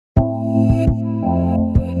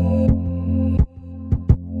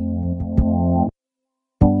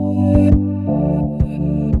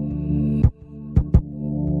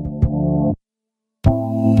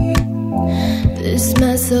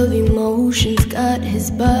mix of emotions got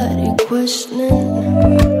his body questioning.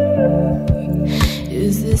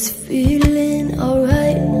 Is this feeling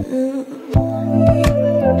alright?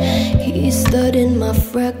 He's studying my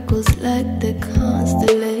freckles like the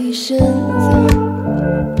constellations,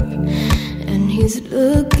 and he's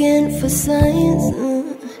looking for signs.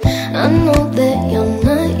 I know that you're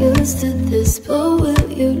not used to this, but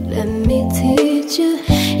will you let me teach you?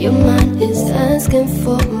 Your mind is asking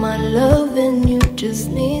for my love and you just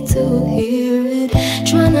need to hear it.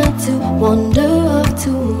 Try not to wander off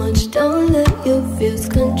too much, don't let your fears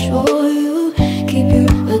control you. Keep you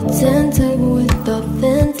attentive with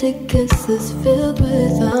authentic kisses filled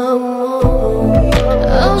with amor.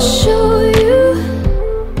 I'll show you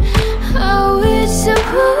how it's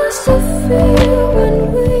supposed to feel when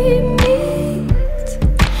we meet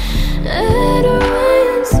at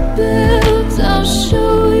Orion's bells. I'll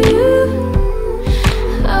show you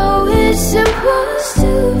how it's supposed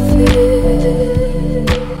to feel.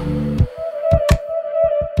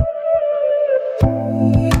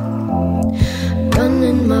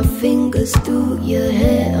 Running my fingers through your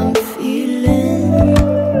hair, I'm feeling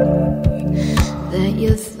that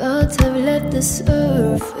your thoughts have left the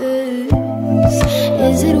surface.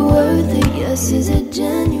 Is it worth it? Yes. Is it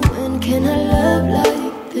genuine? Can I love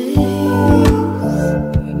like this?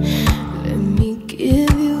 Let me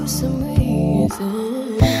give you some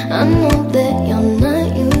reason. I know that you're not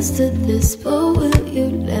used to this, but will you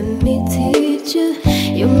let me teach you?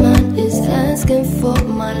 Your mind is asking for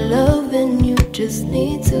my love and you just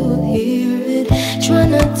need to hear it. Try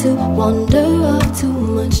not to wander off too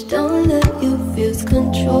much, don't let your fears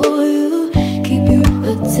control you. Keep you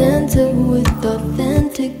attentive with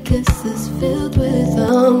authentic kisses filled with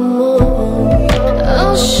amor.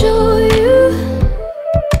 I'll show you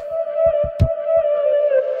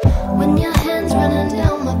when your hands running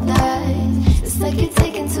down my thighs. It's like you're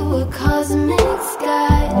taken to a cosmic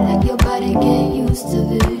sky. Let your body get used to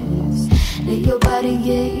this. Let your body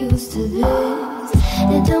get used to this.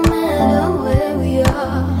 It don't matter where we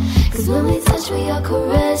are, 'cause when we touch we are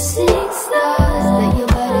caressing stars. Let your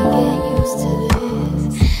body get used to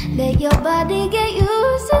this. Let your body get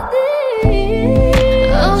used to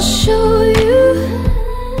this. I'll show you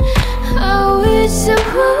how it's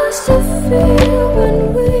supposed to feel when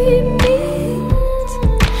we